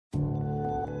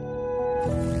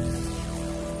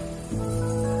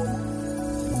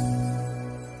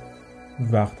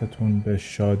وقتتون به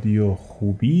شادی و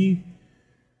خوبی.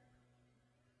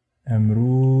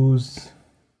 امروز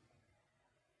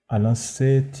الان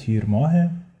 3 تیر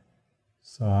ماهه،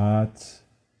 ساعت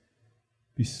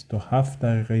 27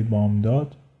 دقیقه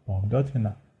بامداد که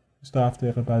نه 27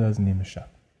 دقیقه بعد از نیمه شب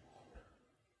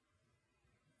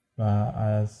و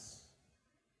از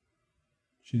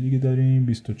چی دیگه داریم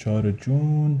 24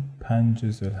 جون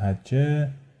 5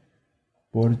 ذوالحجه،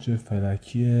 برج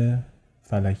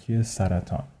فلکی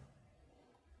سرطان.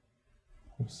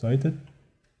 خب سایت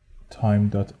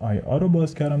time.ir رو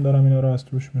باز کردم، دارم اینا رو از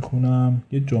توش میخونم.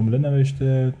 یه جمله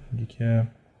نوشته میگه که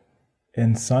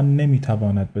انسان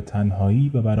نمیتواند به تنهایی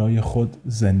و برای خود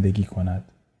زندگی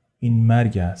کند، این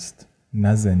مرگ است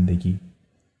نه زندگی.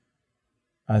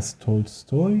 از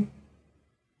تولستوی.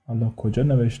 حالا کجا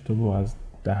نوشته و از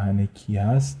دهن کی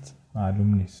هست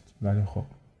معلوم نیست، ولی خب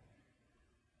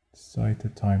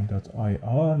سایت time.ir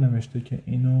نوشته که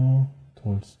اینو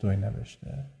تولستوی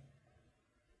نوشته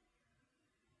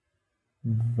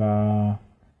و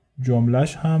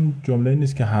جملهش هم جمله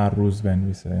نیست که هر روز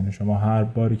بنویسه، یعنی شما هر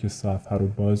باری که صفحه رو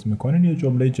باز میکنین یه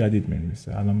جمله جدید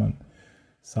بنویسه. الان من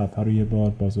صفحه رو یه بار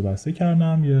باز و بسته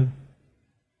کردم، یه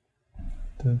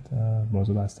باز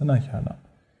و بسته نکردم،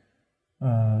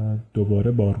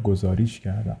 دوباره بارگذاریش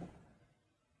کردم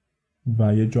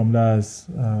و یه جمله از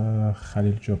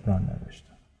خلیل جبران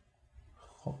نوشتم.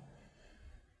 خب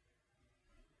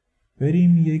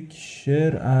بریم یک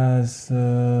شعر از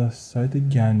سایت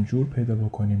گنجور پیدا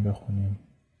بکنیم بخونیم.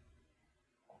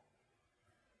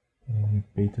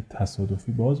 بیت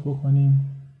تصادفی باز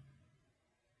بکنیم.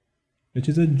 یه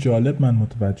چیز جالب من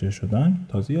متوجه شدم،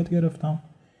 تازه یاد گرفتم،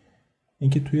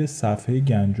 اینکه توی صفحه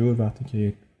گنجور وقتی که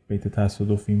یک بیت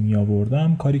تصادفی می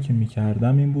آوردم، کاری که می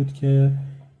کردم این بود که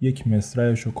یک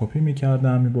مصرعش رو کپی می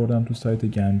کردم، می بردم تو سایت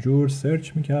گنجور،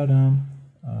 سرچ می کردم،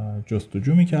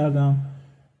 جستجو می کردم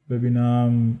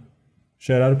ببینم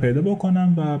شعر رو پیدا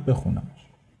بکنم و بخونمش.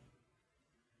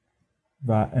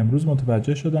 و امروز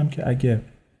متوجه شدم که اگه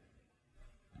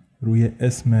روی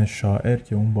اسم شاعر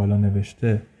که اون بالا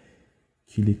نوشته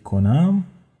کلیک کنم،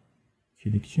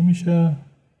 کلیک چی میشه؟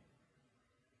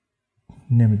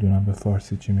 نمیدونم به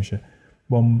فارسی چی میشه.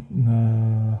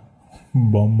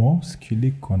 با ماوس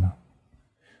کلیک کنم،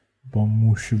 با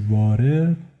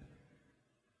موشواره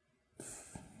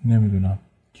نمیدونم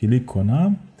کلیک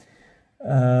کنم،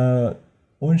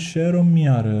 اون شعر رو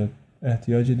میاره.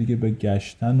 احتیاج دیگه به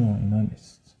گشتن و اینا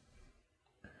نیست.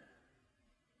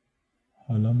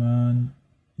 حالا من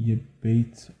یه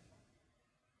بیت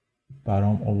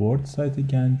برام آورد سایت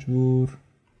گنجور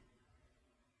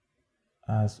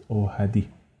از اوحدی.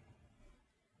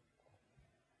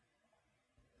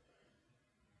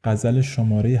 غزل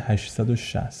شماره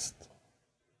 860.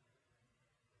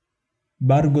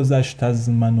 برگذشت از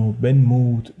من و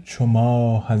بنمود چو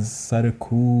ماه از سر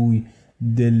کوی،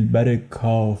 دلبر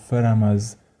کافرم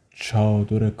از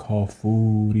چادر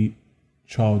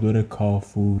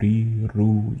کافوری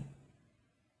روی.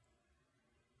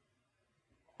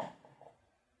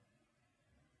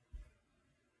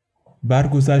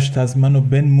 برگذشت از من و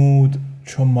بنمود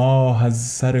چو ماه از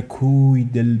سر کوی،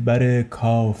 دلبر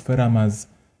کافرم از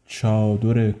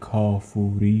چادر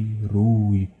کافوری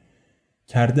روی.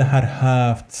 کرده هر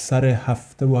 7 سر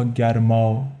هفته و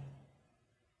گرما،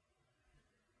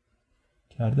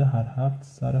 کرده هر 7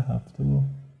 سر هفته و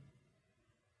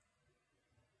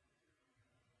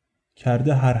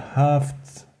کرده هر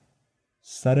 7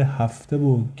 سر هفته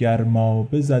و گرما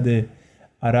بزده،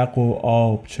 عرق و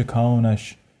آب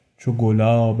چکانش چو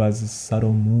گلاب از سر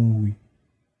و موی.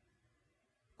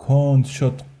 کند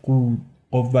شد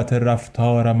قوت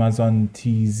رفتارم از آن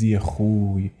تیزی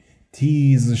خوی،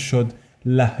 تیز شد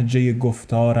لهجه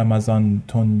گفتارم از آن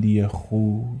تندی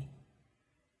خوی.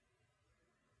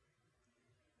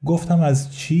 گفتم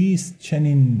از چیست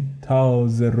چنین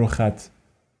تازه رخت،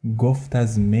 گفت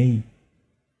از می.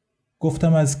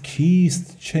 گفتم از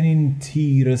کیست چنین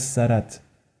تیره سرت،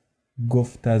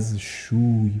 گفت از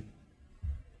شوی.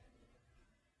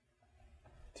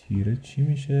 تیره چی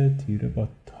میشه؟ تیره با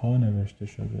تا نوشته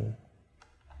شده.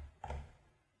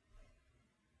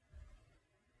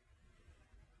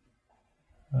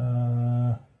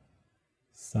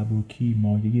 سبوکی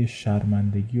مایه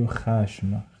شرمندگی و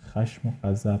خشم و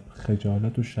غضب،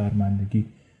 خجالت و شرمندگی.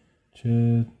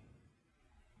 چه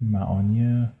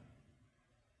معانی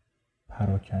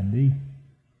پراکنده‌ای.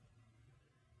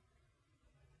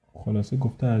 خلاصه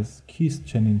گفته از کیست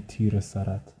چنین تیر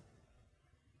سرت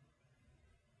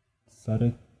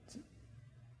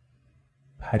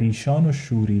پریشان و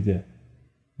شوریده.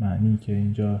 معنی که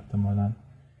اینجا احتمالاً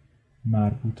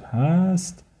مربوط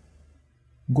هست.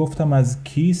 گفتم از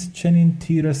کیست چنین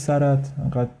تیر سرت،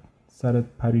 انقدر سرت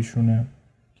پریشونه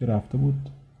که رفته بود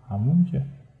همون که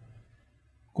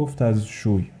گفت از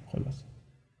شوی. خلاص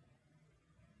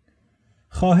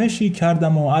خواهشی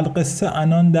کردم و القصه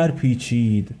انان در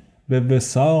پیچید، به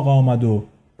وثاق آمد و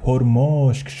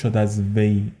پرمشک شد از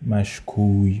وی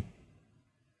مشکوی.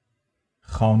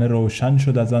 خانه روشن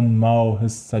شد از آن ماه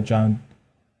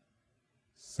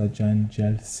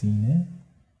سجنجل سینه.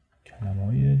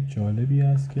 کلمه‌های جالبی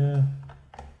است که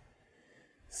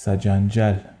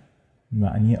سجنجل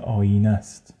معنی آینه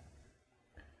است.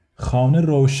 خانه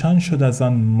روشن شد از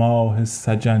آن ماه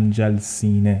سجنجل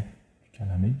سینه.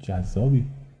 کلمه جذابی.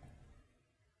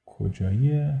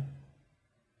 کجاییه؟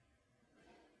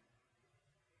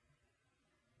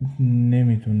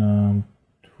 نمیدونم.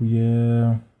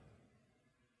 توی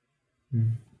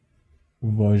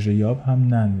واژه‌یاب هم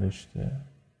ننوشته.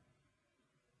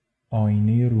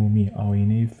 آینه رومی،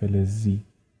 آینه فلزی،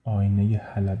 آینه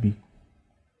حلبی.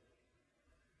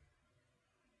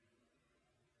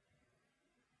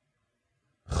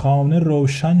 خانه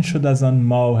روشن شد از آن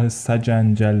ماه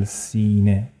سجنجل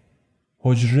سینه،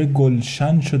 حجره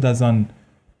گلشن شد از آن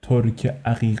ترک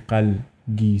عقیقل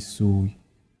گیسوی.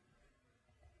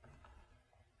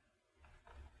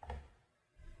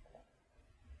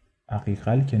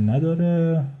 عقیقل که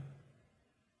نداره.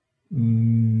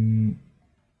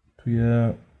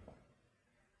 توی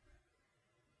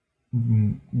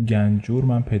گنجور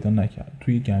من پیدا نکردم.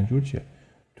 توی گنجور چیه؟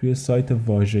 توی سایت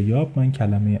واژه‌یاب من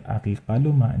کلمه عقیقل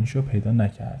و معنیشو پیدا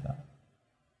نکردم.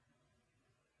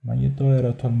 من یه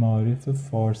دایره المعارف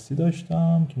فارسی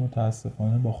داشتم که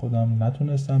متاسفانه با خودم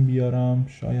نتونستم بیارم.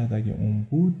 شاید اگه اون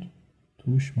بود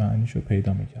توش معنیشو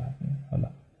پیدا میکردیم. حالا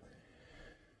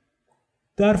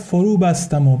در فرو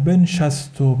بستم و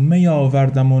بنشست و می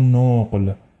آوردم و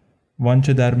نقل،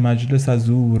 وانچه در مجلس از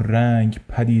او رنگ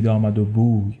پدید آمد و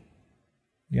بوی.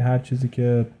 یه هر چیزی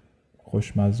که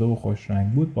خوشمزه و خوش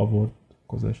رنگ بود باورد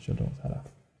گذاشت جلو طرف.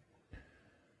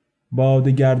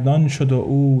 بادگردان شد و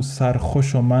او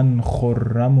سرخوش و من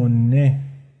خرم و نه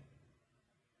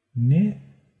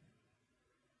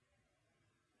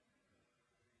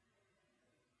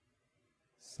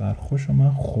سرخوش و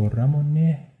من خرم و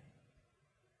نه.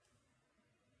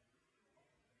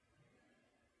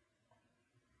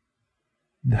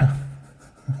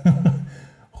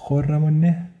 خرم و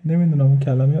نه نمیدونم. اون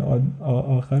کلمه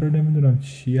آخر رو نمیدونم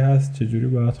چی هست، چجوری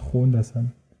باید خوند، اصلا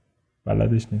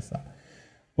بلدش نیستم.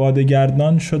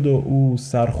 بادگردان شد و او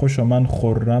سرخوش و من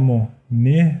خرم و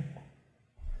نه.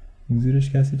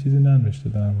 زیرش کسی چیزی ننوشته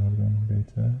در مورد اون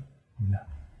بیته؟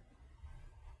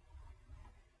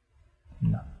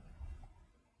 نه.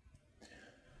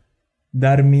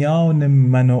 در میان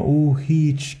من و او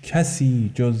هیچ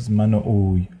کسی جز من و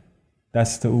اوی.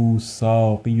 دست او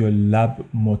ساقی و لب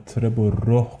مطرب و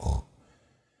رخ،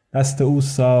 دست او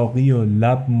ساقی و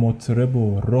لب مطرب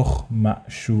و رخ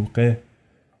معشوقه.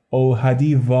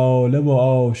 اوحدی واله و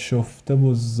آشفته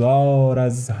و زار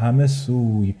از همه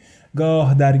سوی.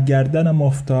 گاه در گردنم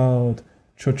افتاد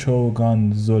چو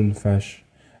چوگان زلفش،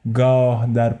 گاه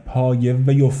در پای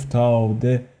وی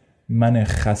افتاده من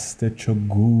خسته چو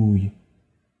گوی.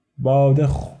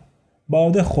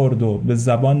 باده خورد و به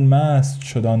زبان مست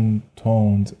شدان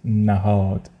تند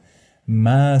نهاد،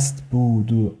 مست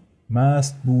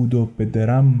بود و به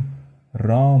درم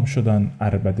رام شدان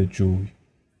عربده جوی.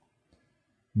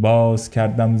 باز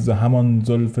کردم ز همان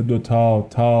زلف دوتا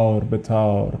تار به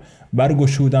تار،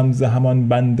 برگشودم ز همان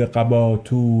بند قبا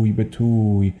توی به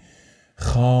توی.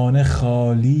 خانه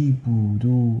خالی بود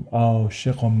او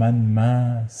عاشق و من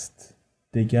مست،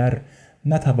 دگر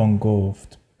نتوان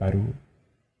گفت برو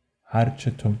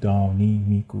هرچه تو دانی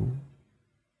میگو.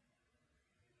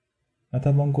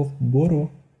 نتوان گفت برو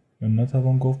یا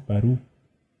نتوان گفت برو.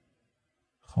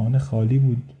 خانه خالی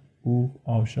بود او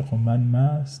عاشق و من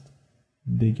مست،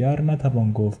 دگر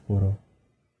نتوان گفت برو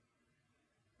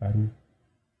برو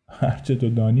هرچه تو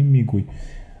دانی میگوی.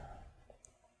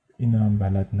 این هم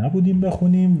بلد نبودیم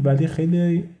بخونیم، ولی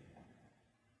خیلی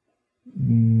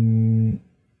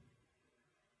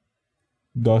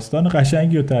داستان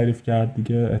قشنگی رو تعریف کرد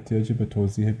دیگه. احتیاجی به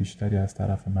توضیح بیشتری از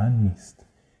طرف من نیست.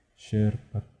 شعر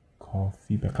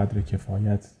کافی به قدر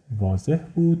کفایت واضح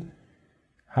بود،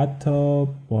 حتی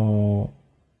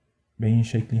به این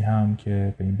شکلی هم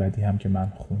که به این بدی هم که من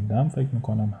خوندم فکر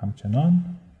میکنم همچنان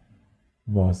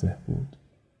واضح بود.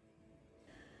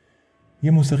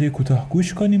 یه موسیقی کوتاه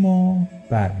گوش کنیم و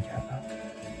برمیگردم.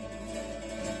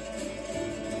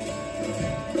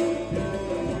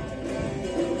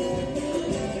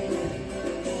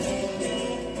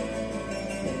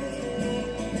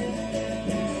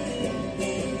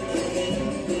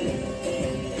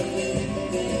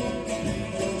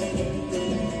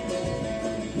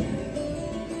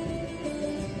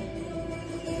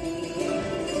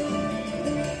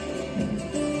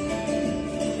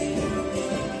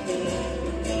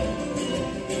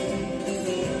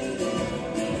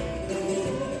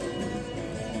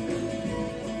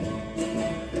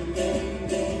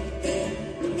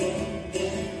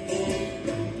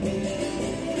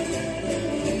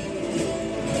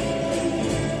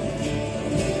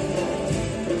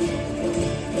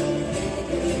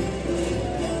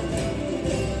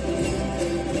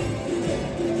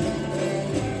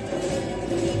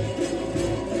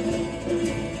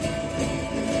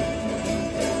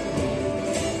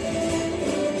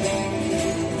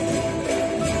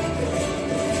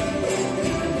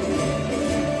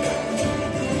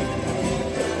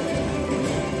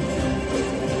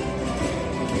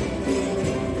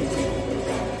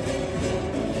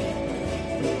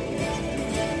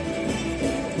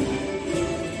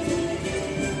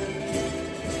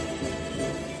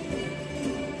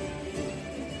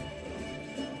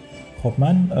 خب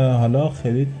من حالا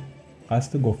خیلی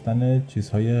قصد گفتن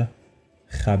چیزهای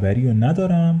خبری رو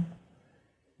ندارم،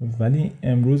 ولی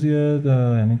امروز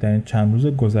یعنی در این چند روز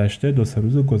گذشته 2-3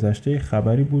 روز گذشته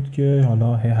خبری بود که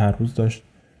حالا هر روز داشت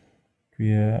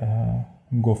توی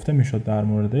گفته میشد در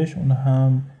موردش. اون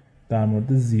هم در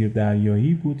مورد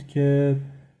زیردریایی بود که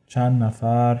چند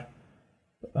نفر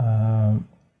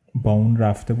با اون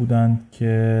رفته بودند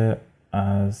که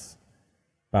از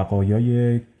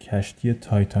بقایای کشتی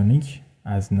تایتانیک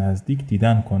از نزدیک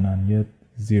دیدن کنن. یه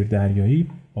زیردریایی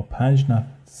با 5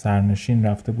 سرنشین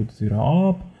رفته بود زیر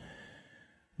آب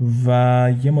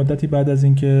و یه مدتی بعد از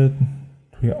اینکه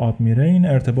توی آب میره این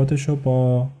ارتباطش رو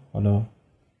با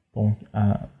اون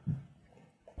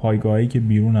پایگاهی که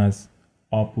بیرون از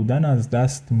آب بودن از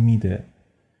دست میده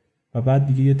و بعد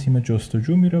دیگه یه تیم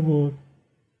جستجو میره و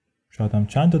شاید هم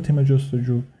چند تا تیم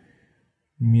جستجو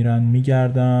میرن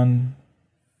میگردن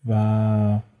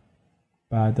و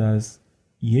بعد از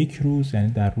 1 روز،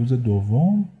 یعنی در روز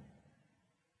دوم،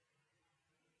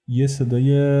 یه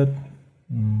صدای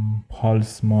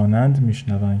پالس مانند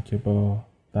میشنون که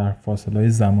در فاصله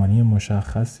زمانی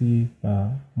مشخصی و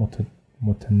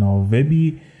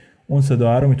متناوبی اون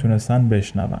صدا رو میتونستن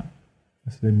بشنون،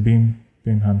 مثل بیم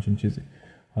بیم همچین چیزی.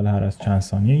 حالا هر از چند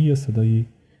ثانیه یه صدایی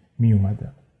می اومده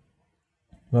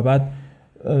و بعد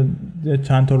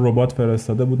چند تا ربات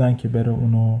فرستاده بودن که بره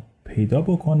اونو پیدا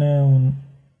بکنه، اون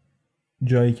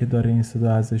جایی که داره این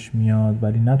صدا ازش میاد،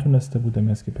 ولی نتونسته بوده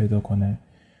مثل که پیدا کنه.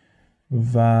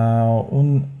 و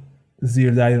اون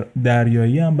زیر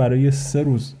دریایی هم برای 3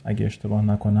 روز اگه اشتباه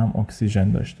نکنم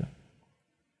اکسیژن داشته،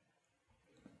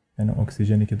 یعنی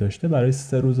اکسیژنی که داشته برای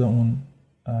 3 روز اون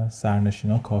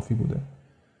سرنشینا کافی بوده.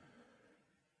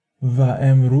 و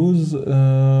امروز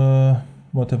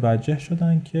متوجه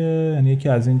شدن که یعنی یکی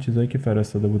از این چیزایی که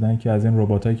فرستاده بودن، که از این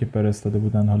رباتایی که فرستاده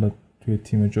بودن حالا توی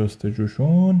تیم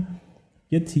جستجوشون،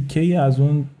 یه تیکه‌ای از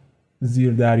اون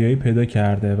زیردریایی پیدا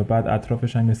کرده و بعد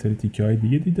اطرافش هم یه سری تیکه‌های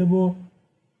دیگه دیده و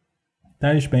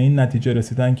درش به این نتیجه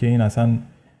رسیدن که این اصلا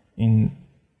این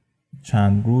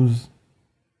چند روز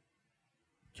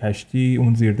کشتی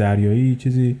اون زیردریایی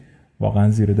چیزی واقعا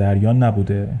زیر دریا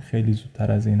نبوده. خیلی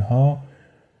زودتر از اینها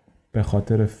به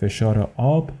خاطر فشار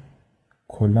آب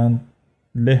کلاً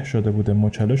له شده بوده،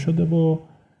 مچاله شده و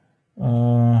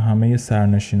همه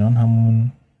سرنشینان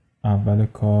همون اول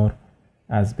کار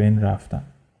از بین رفتن.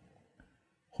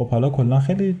 خب حالا کلاً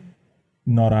خیلی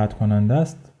ناراحت کننده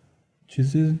است.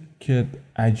 چیزی که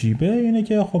عجیبه اینه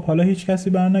که خب حالا هیچ کسی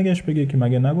برنگشت بگه که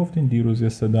مگه نگفتین دیروز یه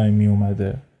صدای می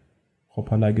اومده؟ خب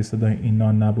حالا اگه صدای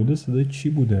اینا نبوده صدای چی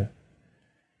بوده؟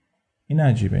 این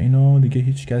عجیبه. اینو دیگه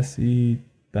هیچ کسی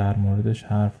در موردش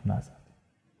حرف نزد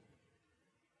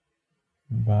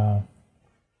و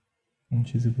این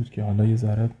چیزی بود که حالا یه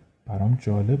ذره برام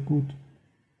جالب بود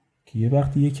که یه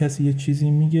وقتی یه کسی یه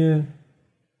چیزی میگه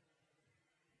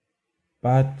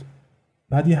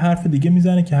بعد یه حرف دیگه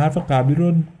میزنه که حرف قبلی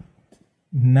رو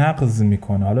نقض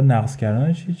میکنه. حالا نقض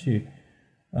کردنش چی؟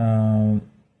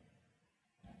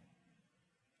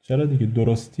 چرا دیگه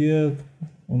درستی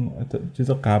اون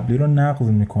چیز قبلی رو نقض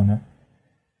میکنه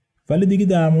ولی دیگه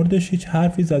در موردش هیچ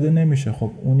حرفی زده نمیشه.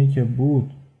 خب اونی که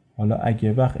بود، حالا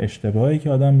اگه وقت اشتباهی که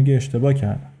آدم میگه اشتباه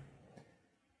کرده،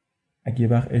 اگه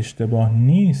وقت اشتباه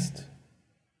نیست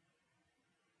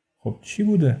خب چی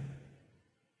بوده؟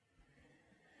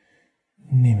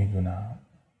 نمیدونم.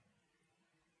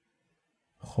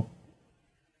 خب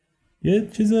یه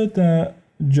چیز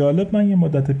جالب من یه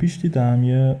مدت پیش دیدم،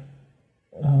 یه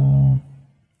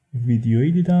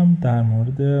ویدیویی دیدم در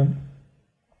مورد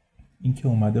این که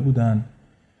اومده بودن،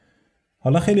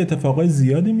 حالا خیلی اتفاقای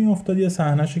زیادی میافتاد. یه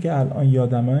صحنه‌شو که الان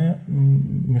یادمه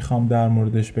میخوام در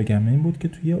موردش بگم، این بود که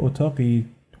توی اتاقی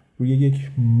روی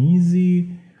یک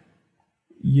میزی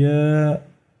یه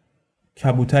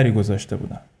کبوتری گذاشته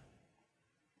بودن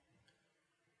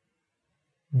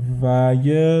و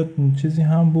یه چیزی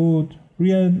هم بود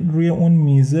روی اون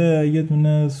میزه، یه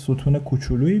دونه ستون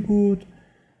کوچولویی بود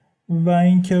و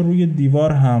این که روی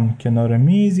دیوار هم کنار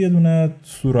میز یه دونه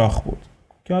سوراخ بود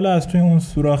که حالا از توی اون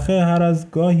سوراخه هر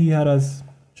از گاهی، هر از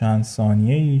چند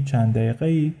ثانیه‌ای، چند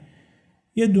دقیقه‌ای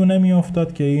یه دونه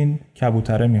میافتاد که این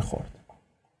کبوتره میخورد.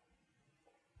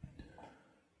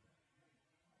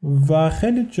 و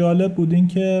خیلی جالب بود این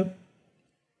که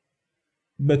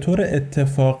به طور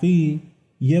اتفاقی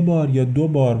یه بار یا 2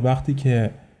 بار وقتی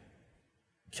که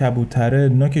کبوتره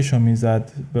نوکشو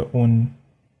میزد به اون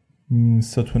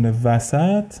ستون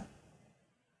وسط،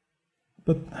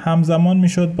 همزمان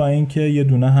میشد با این که یه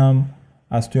دونه هم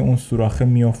از توی اون سوراخه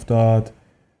میافتاد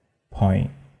پایین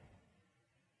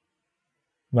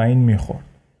و این میخورد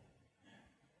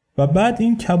و بعد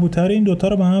این کبوتر این دوتا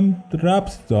رو به هم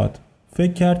ربط داد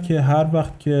فکر کرد که هر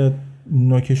وقت که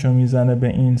نوکشو میزنه به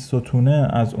این ستونه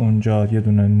از اونجا یه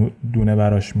دونه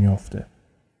براش میفته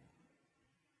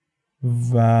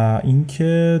و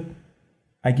اینکه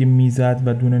اگه میزد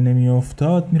و دونه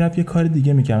نمیافتاد میرفت یه کار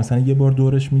دیگه میکرد، مثلا یه بار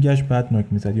دورش میگشت بعد نوک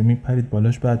میزد یا میپرید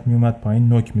بالاش بعد میومد پایین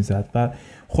نوک میزد و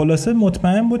خلاصه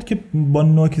مطمئن بود که با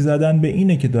نوک زدن به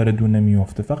اینه که داره دونه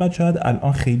میافته، فقط شاید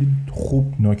الان خیلی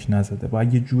خوب نوک نزده،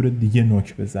 باید یه جور دیگه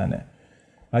نوک بزنه،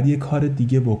 باید یه کار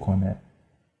دیگه بکنه.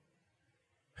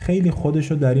 خیلی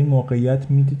خودشو در این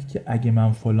موقعیت میدید که اگه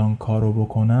من فلان کارو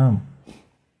بکنم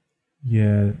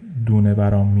یه دونه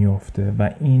برام میفته و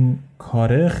این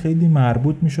کاره خیلی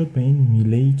مربوط میشد به این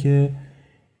میله‌ای که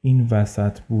این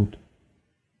وسط بود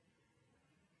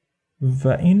و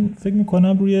این فکر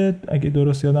میکنم روی، اگه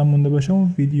درست یادم مونده باشه،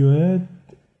 اون ویدیوه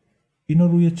اینو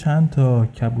روی چند تا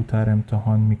کبوتر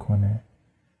امتحان میکنه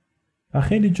و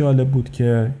خیلی جالب بود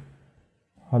که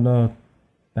حالا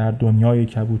در دنیای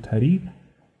کبوتری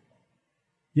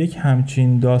یک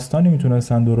همچین داستانی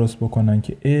میتونستن درست بکنن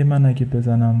که من اگه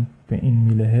بزنم به این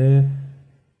میلهه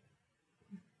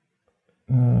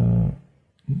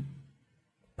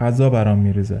غذا برام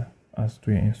میریزه از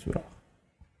توی این سوراخ،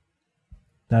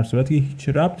 در صورتی که هیچ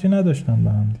ربطی نداشتن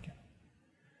به هم دیگه.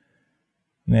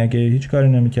 نه اگه هیچ کاری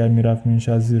نمیکرد میرفت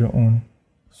مینشه از زیر اون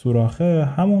سوراخه،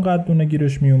 همونقدر دونه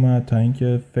گیرش میومد تا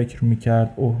اینکه فکر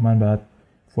میکرد من باید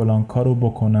فلان کارو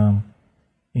بکنم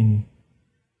این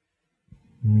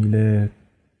میله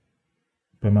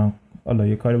به من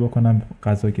یه کاری بکنم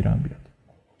غذا گیرم بیاد.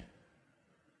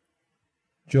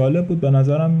 جالب بود به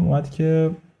نظرم اومد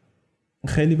که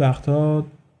خیلی وقتا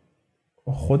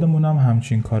خودمونم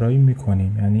همچین کارایی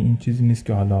میکنیم، یعنی این چیزی نیست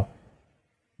که حالا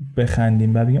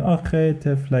بخندیم و بگیم آخه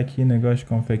طفلکی نگاش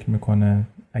کن فکر میکنه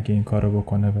اگه این کارو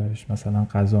بکنه بهش مثلا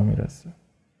غذا میرسه.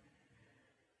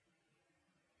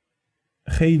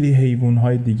 خیلی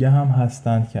حیوانهای دیگه هم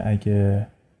هستند که اگه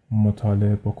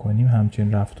مطالعه بکنیم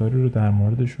همچین رفتاری رو در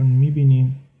موردشون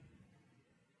میبینیم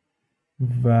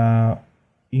و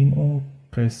این اون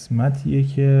قسمتیه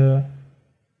که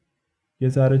یه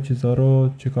ذره چیزا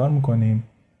رو چیکار میکنیم،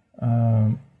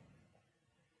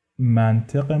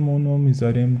 منطقمون رو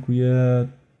میذاریم روی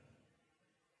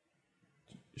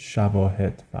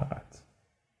شواهد فقط،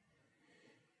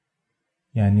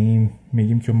 یعنی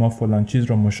میگیم که ما فلان چیز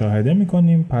رو مشاهده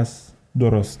میکنیم پس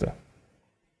درسته،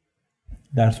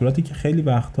 در صورتی که خیلی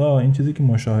وقتا این چیزی که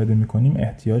مشاهده میکنیم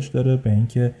احتیاج داره به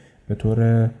اینکه به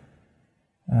طور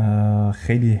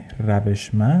خیلی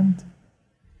روشمند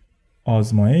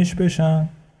آزمایش بشن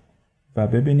و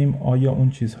ببینیم آیا اون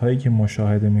چیزهایی که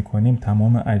مشاهده میکنیم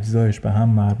تمام اجزایش به هم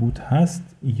مربوط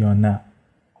هست یا نه.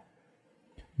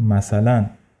 مثلا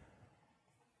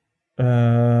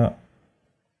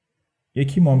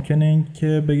یکی ممکنه این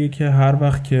که بگه که هر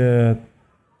وقت که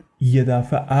یه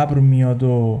دفعه ابر میاد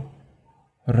و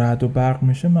رعد و برق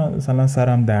میشه مثلا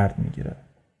سرم درد میگیره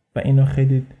و اینو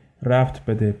خیلی ربط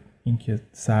بده، اینکه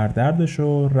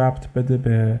سردردشو ربط بده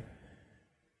به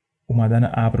اومدن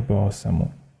ابر به آسمون.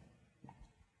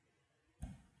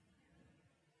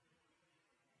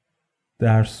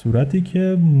 در صورتی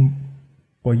که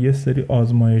با یه سری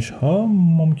آزمایش ها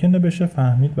ممکنه بشه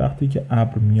فهمید وقتی که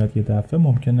ابر میاد یه دفعه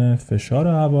ممکنه فشار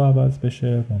هوا عوض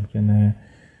بشه، ممکنه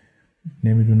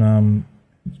نمیدونم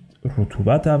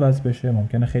رطوبت عوض بشه،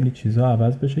 ممکنه خیلی چیزا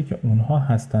عوض بشه که اونها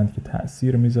هستند که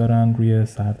تأثیر میذارن روی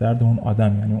سردرد اون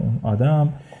آدم. یعنی اون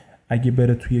آدم اگه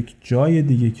بره توی یک جای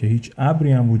دیگه که هیچ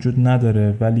ابری هم وجود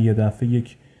نداره ولی یه دفعه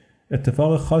یک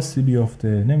اتفاق خاصی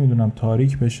بیفته، نمیدونم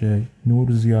تاریک بشه،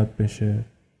 نور زیاد بشه،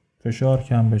 فشار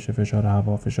کم بشه، فشار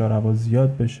هوا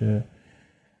زیاد بشه،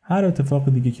 هر اتفاق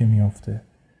دیگه که میفته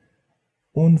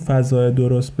اون فضای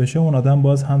درست بشه، اون آدم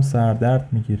باز هم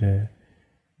سردرد میگیره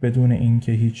بدون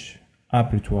اینکه هیچ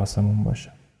ابری تو آسمون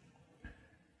باشه.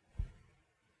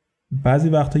 بعضی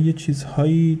وقتا یه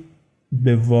چیزهایی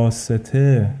به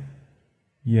واسطه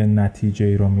یه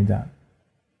نتیجه رو میدن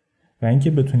و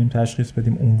اینکه بتونیم تشخیص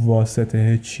بدیم اون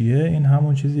واسطه چیه، این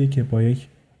همون چیزیه که با یک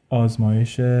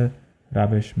آزمایش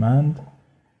روشمند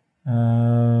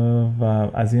و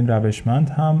از این روشمند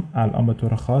هم الان به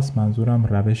طور خاص منظورم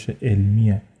روش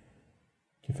علمیه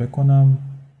که فکر کنم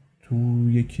تو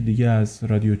یکی دیگه از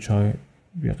رادیو چای،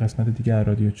 یه قسمت دیگه از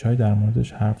رادیو چای در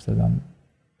موردش حرف زدم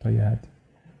تا یه حدی.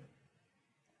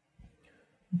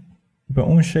 به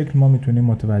اون شکل ما میتونیم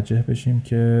متوجه بشیم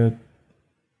که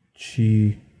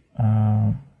چه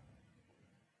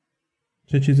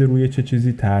چیزی روی چه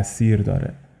چیزی تأثیر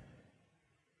داره،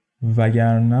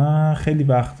 وگرنه خیلی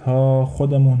وقتها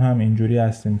خودمون هم اینجوری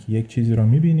هستیم که یک چیزی رو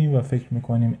میبینیم و فکر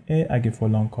میکنیم اگه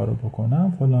فلان کارو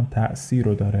بکنم فلان تأثیر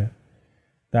رو داره،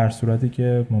 در صورتی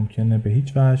که ممکنه به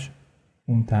هیچ وجه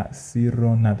اون تأثیر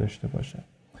رو نداشته باشه.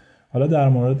 حالا در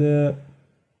مورد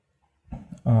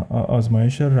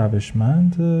آزمایش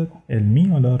روشمند علمی،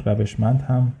 حالا روشمند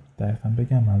هم دقیقاً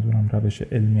بگم منظورم روش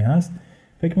علمی هست،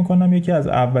 فکر میکنم یکی از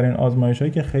اولین آزمایش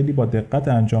هایی که خیلی با دقت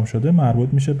انجام شده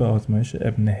مربوط میشه به آزمایش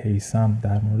ابن هیثم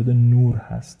در مورد نور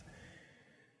هست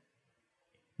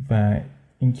و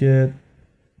اینکه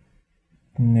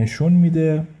نشون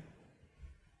میده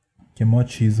که ما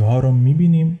چیزها رو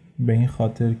میبینیم به این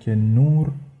خاطر که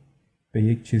نور به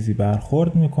یک چیزی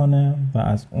برخورد میکنه و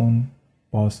از اون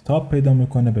بازتاب پیدا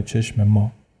میکنه به چشم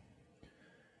ما.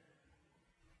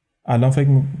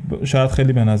 الان شاید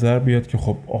خیلی به نظر بیاد که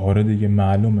خب آره دیگه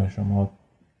معلومه، شما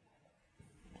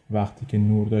وقتی که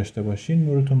نور داشته باشین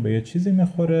نورتون به یه چیزی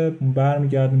میخوره،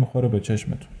 برمیگرده میخوره به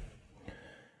چشمتون.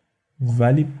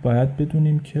 ولی باید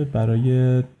بدونیم که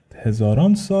برای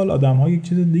هزاران سال آدم‌ها یک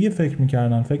چیز دیگه فکر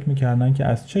میکردن که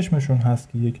از چشمشون هست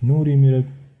که یک نوری میره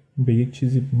به یک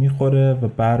چیزی میخوره و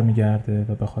برمیگرده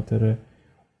و به خاطر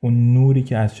اون نوری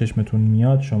که از چشمتون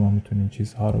میاد شما میتونین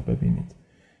چیزها رو ببینید،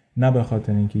 نه به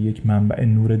خاطر اینکه یک منبع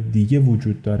نور دیگه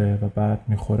وجود داره و بعد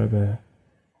میخوره به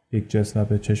یک جسم و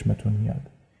به چشمتون میاد.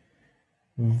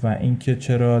 و اینکه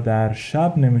چرا در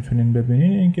شب نمیتونین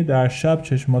ببینین، اینکه در شب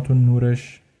چشماتون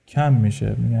نورش کم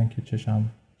میشه، میگن که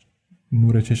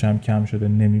نور چشم کم شده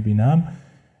نمیبینم.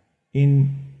 این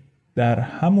در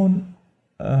همون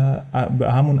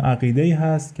عقیده‌ای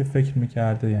هست که فکر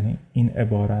میکرده، یعنی این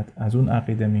عبارت از اون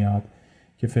عقیده میاد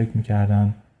که فکر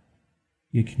میکردن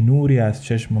یک نوری از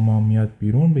چشم ما میاد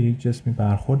بیرون، به یک جسمی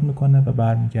برخورد میکنه و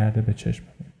برمیگرده به چشم.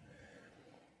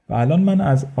 و الان من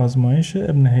از آزمایش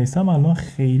ابن هیثم الان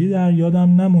خیلی در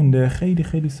یادم نمونده،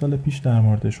 خیلی سال پیش در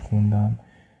موردش خوندم،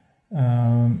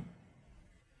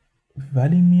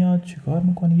 ولی میاد چیکار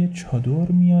میکنه؟ یه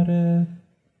چادر میاره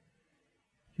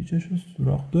چشو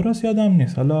سوراخ، درست یادم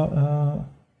نیست. حالا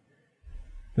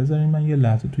بذارین من یه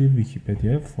لحظه توی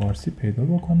ویکی‌پدیا فارسی پیدا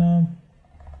بکنم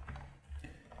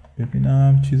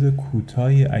ببینم چیز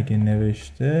کوتاهی اگه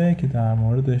نوشته که در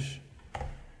موردش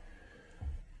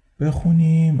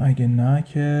بخونیم، اگه نه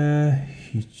که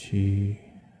هیچی.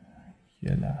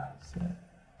 یه لحظه.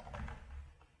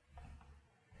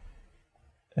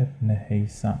 ابن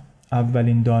هیثم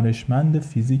اولین دانشمند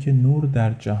فیزیک نور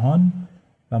در جهان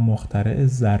و مخترع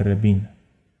ذره‌بین.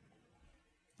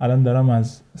 الان دارم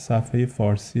از صفحه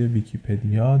فارسی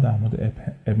ویکی‌پدیا در مورد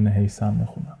ابن هیثم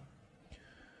میخونم.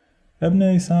 ابن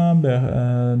هیثم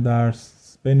در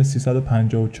بین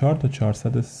 354 تا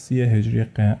 430 هجری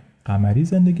قمری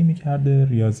زندگی میکرده.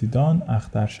 ریاضیدان،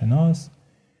 اخترشناس،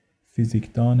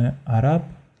 فیزیکدان عرب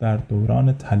در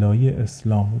دوران طلایی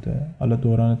اسلام بوده. حالا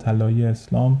دوران طلایی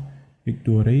اسلام یک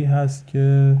دوره‌ای هست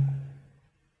که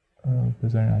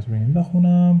بذارین از روی این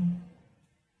بخونم.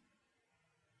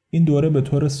 این دوره به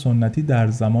طور سنتی در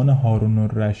زمان هارون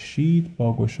الرشید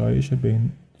با گشایش بیت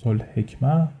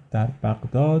الحکمه در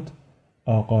بغداد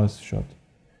آغاز شد.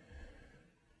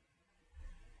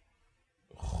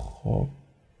 خب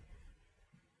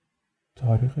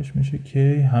تاریخش میشه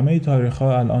که همه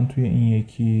تاریخ‌ها الان توی این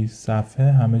یکی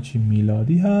صفحه همه چی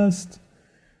میلادی هست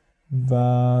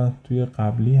و توی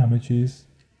قبلی همه چیز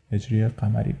هجری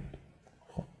قمری بود.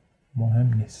 خب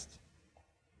مهم نیست.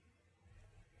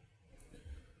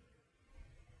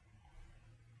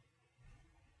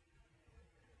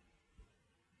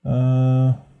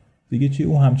 دیگه چی؟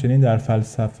 او همچنین در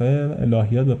فلسفه،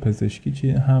 الهیات و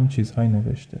پزشکی هم چیزهایی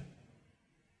نوشته.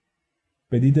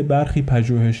 به دید برخی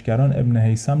پژوهشگران ابن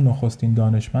هیثم نخستین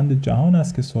دانشمند جهان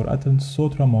است که سرعت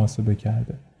صوت را محاسبه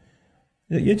کرده.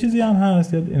 یه چیزی هم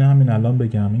هست، این همین الان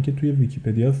بگم، این که توی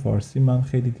ویکی‌پدیا فارسی من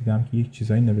خیلی دیدم که یک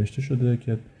چیزایی نوشته شده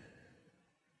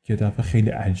که دفعه خیلی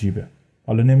عجیبه.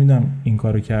 حالا نمیدونم این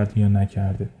کارو کرده یا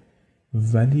نکرده،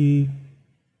 ولی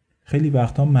خیلی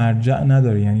وقتا مرجع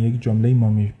نداره. یعنی یک جمله ما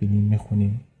میبینیم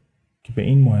میخونیم که به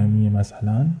این مهمیه،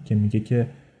 مثلا که میگه که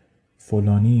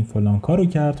فلانی فلان کارو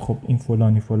کرد، خب این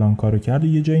فلانی فلان کارو کرد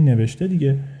یه جایی نوشته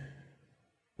دیگه.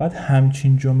 بعد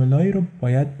همچین جمله‌ای رو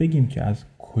باید بگیم که از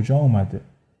کجا اومده،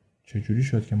 چجوری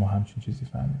شد که ما همچین چیزی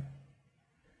فهمیدیم.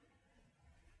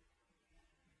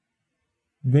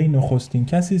 وی نخستین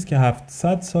کسی است که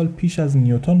 700 سال پیش از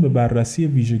نیوتن به بررسی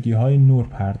ویژگی‌های نور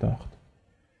پرداخت.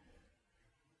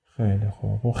 خیلی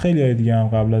خوب. و خیلی دیگه هم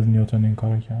قبل از نیوتن این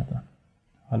کارو کردن.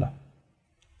 حالا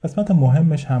قسمت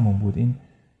مهمش همون بود. این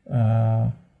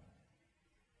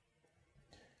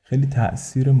خیلی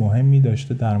تأثیر مهمی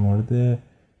داشته در مورد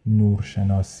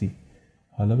نورشناسی.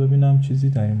 حالا ببینم چیزی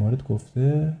در این مورد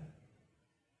گفته.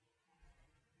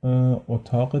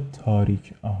 اتاق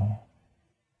تاریک.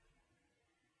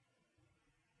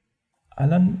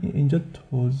 الان اینجا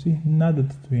توضیح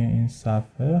نداده توی این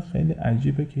صفحه. خیلی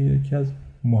عجیبه که یکی از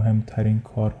مهمترین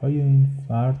کارهای این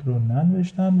فرد رو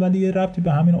ننوشتن، ولی یه ربطی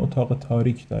به همین اتاق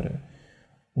تاریک داره.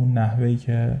 اون نحوهی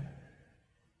که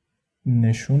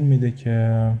نشون میده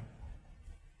که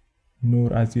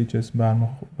نور از یه جسم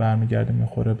برمیگرده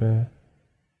میخوره به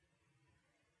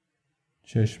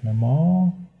چشم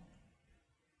ما.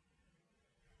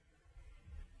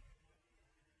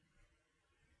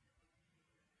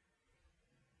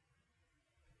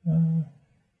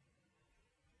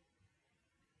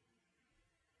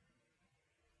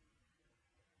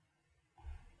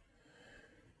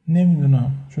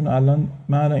 نمیدونم، چون الان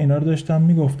من اینا رو داشتم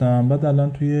میگفتم، بعد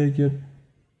الان توی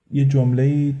یه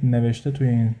جمله‌ای نوشته توی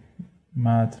این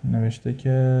متن، نوشته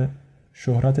که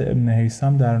شهرت ابن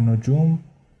هیثم در نجوم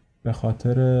به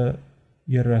خاطر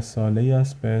یه رساله‌ای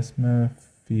است به اسم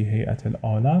فی هیئت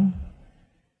العالم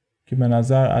که به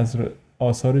نظر از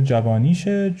آثار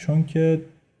جوانیشه، چون که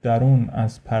در اون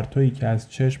از پرتویی که از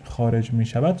چشم خارج می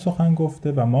شود سخن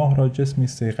گفته و ماه را جسمی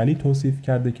صیقلی توصیف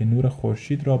کرده که نور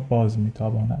خورشید را باز می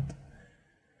تاباند.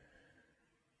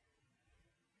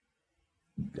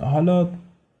 حالا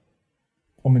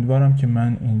امیدوارم که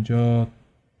من اینجا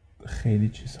خیلی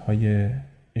چیزهای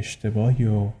اشتباهی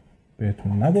رو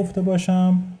بهتون نگفته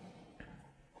باشم.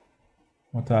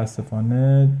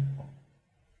 متاسفانه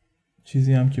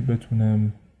چیزی هم که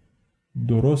بتونه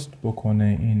درست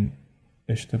بکنه این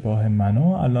اشتباه منو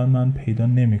الان من پیدا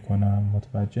نمی کنم،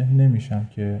 متوجه نمیشم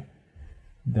که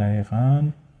دقیقاً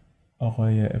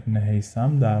آقای ابن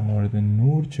هیثم در مورد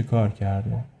نور چه کار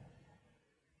کرده.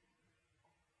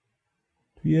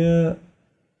 توی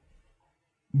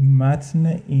متن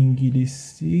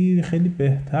انگلیسی خیلی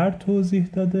بهتر توضیح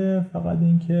داده، فقط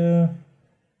اینکه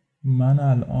من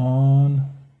الان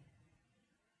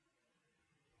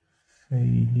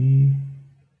خیلی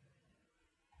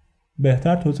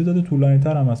بهتر توضیح داده، طولانی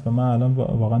تر هم هست و من الان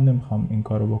واقعا نمیخوام این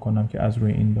کارو بکنم که از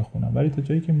روی این بخونم، ولی تا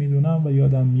جایی که میدونم و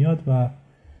یادم میاد و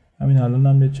همین الان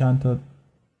هم یه چند تا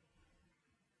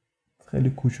خیلی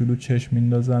کوچولو چشم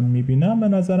میندازم میبینم، به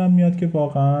نظرم میاد که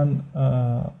واقعا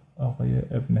آقای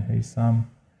ابن هیثم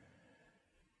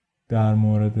در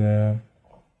مورد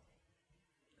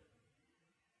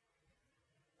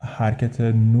حرکت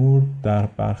نور در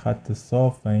برخط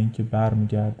صاف و اینکه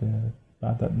برمیگرده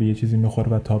بعد به یه چیزی میخوره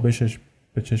و تابشش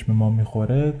به چشم ما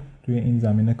میخوره توی این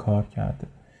زمینه کار کرده.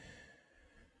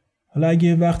 حالا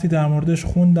اگه وقتی در موردش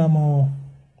خوندم و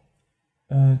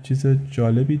چیز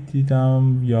جالبی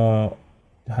دیدم یا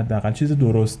حداقل چیز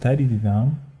درستری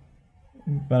دیدم،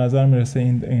 به نظر میرسه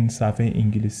این صفحه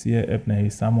انگلیسی ابن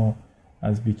هیثم رو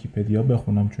از ویکی‌پدیا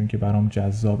بخونم، چون که برام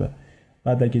جذابه.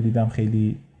 بعد اگه دیدم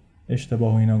خیلی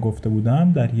اشتباه و اینا گفته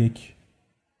بودم، در یک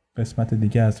قسمت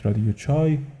دیگه از رادیو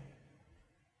چای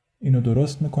اینو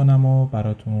درست میکنم و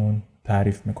براتون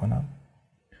تعریف میکنم.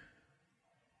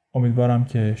 امیدوارم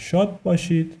که شاد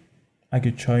باشید.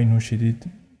 اگه چای نوشیدید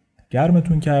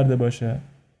گرمتون کرده باشه،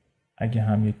 اگه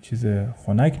هم یک چیز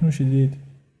خنک نوشیدید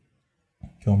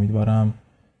که امیدوارم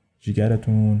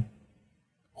جگرتون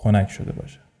خنک شده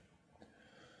باشه.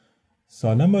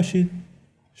 سالم باشید،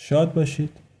 شاد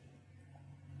باشید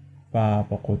و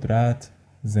با قدرت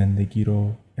زندگی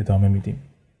رو ادامه میدیم.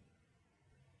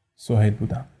 سهیل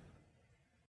بودم.